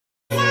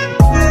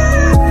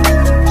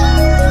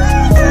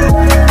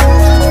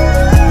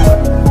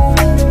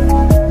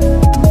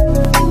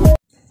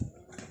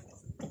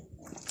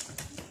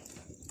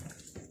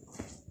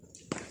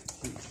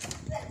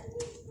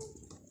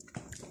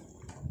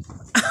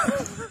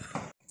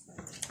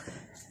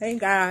Hey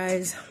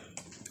guys,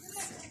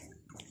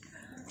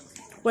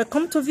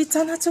 welcome to Vita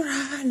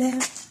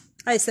Naturale.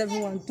 How is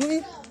everyone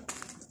doing?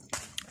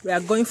 We are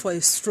going for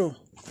a stroll.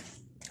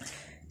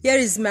 Here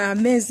is my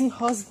amazing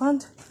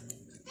husband.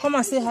 Come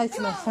and say hi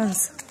to my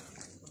fans.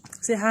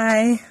 Say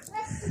hi.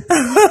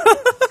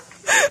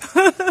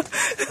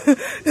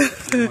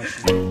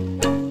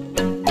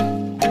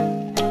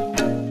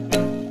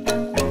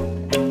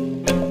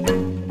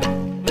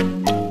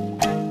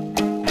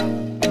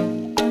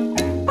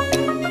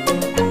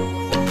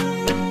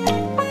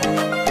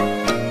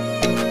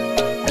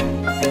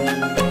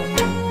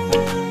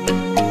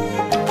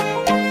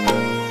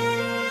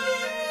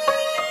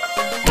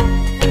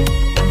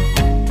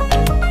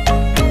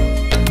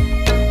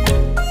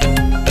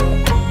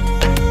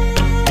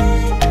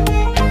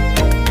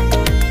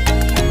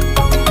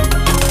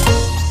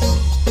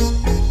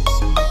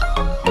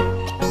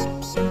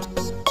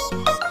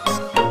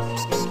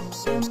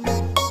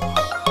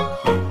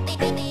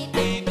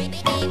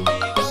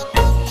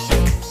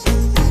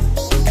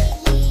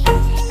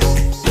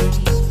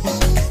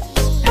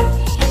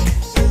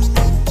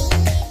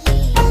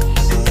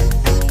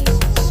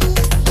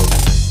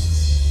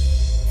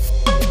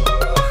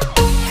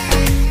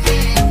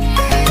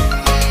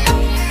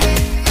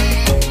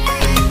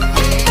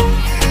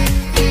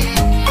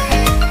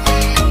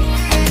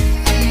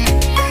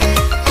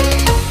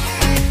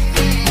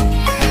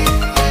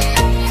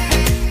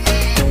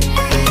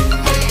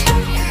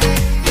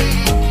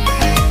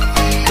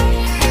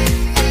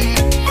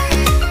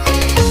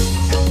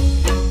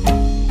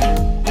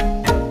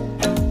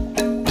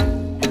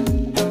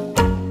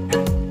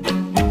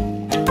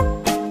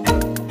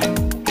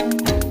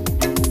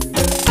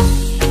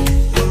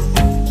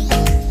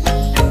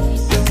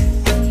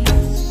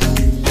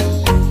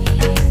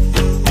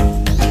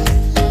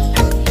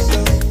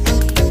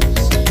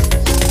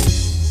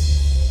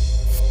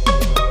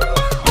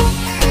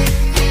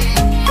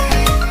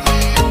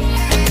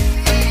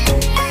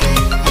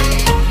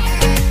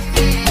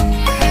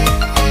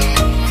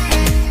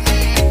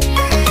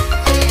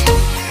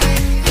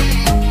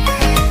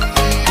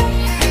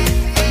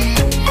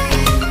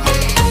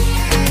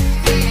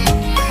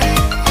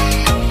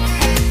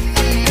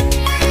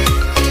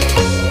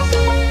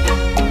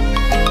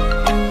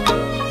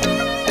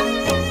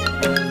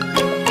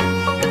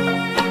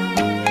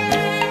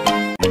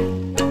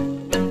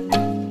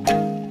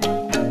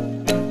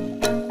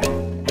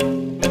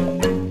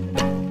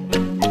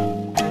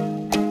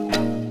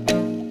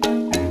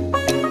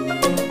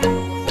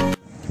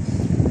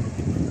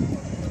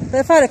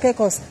 Per fare che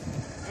cosa?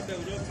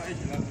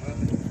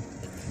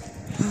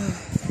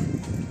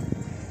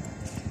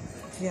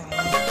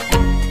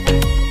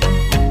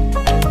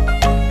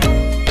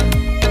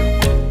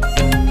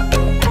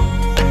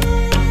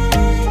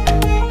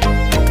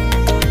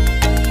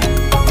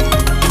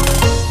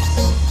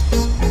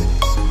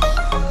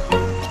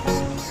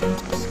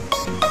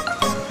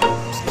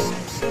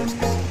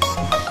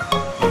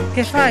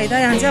 Che fai?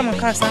 Dai, andiamo a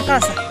casa, a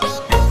casa.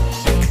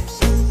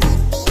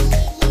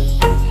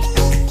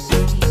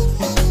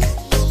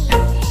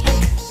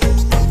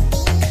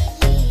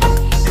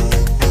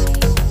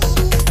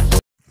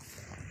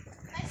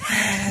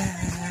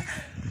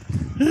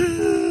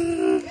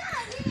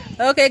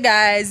 Okay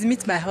guys,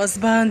 meet my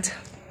husband.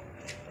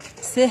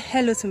 Say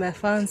hello to my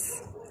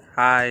fans.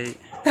 Hi.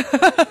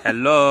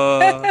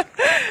 Hello.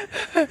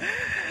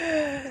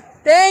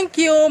 Thank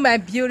you, my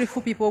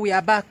beautiful people. We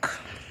are back.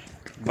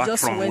 Back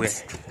Just from went where?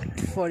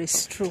 for a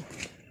stroll.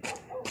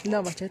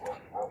 No, machete.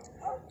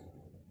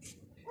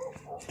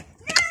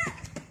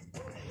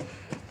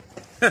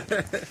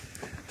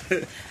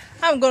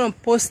 I'm gonna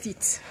post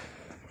it.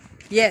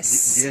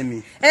 Yes. Dear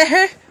me.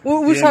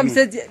 Which one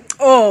said?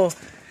 Oh.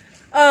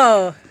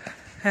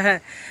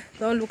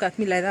 Don't look at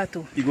me like that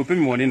too. You go pay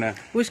me money now.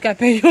 Which can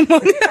pay you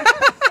money?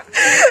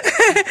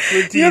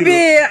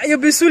 you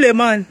be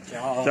Suleiman.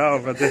 Ciao,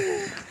 brother.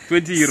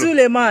 20 euro.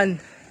 Suleiman.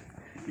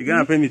 You're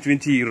gonna pay me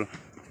 20 euro.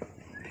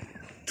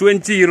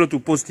 20 euro to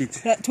post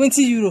it.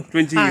 20 euro.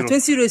 20 euro.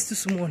 20 euro is too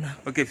small now.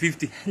 Okay,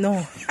 50.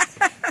 No.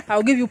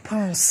 I'll give you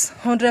pounds.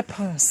 100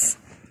 pounds.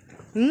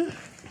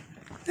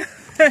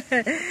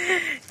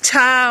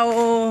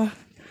 Ciao.